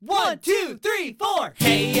1, 2, 3, 4.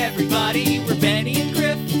 Hey everybody, we're Benny and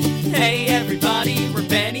Griff. Hey everybody, we're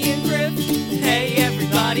Benny and Griff. Hey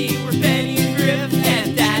everybody, we're Benny and Griff.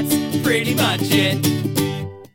 And that's pretty much it.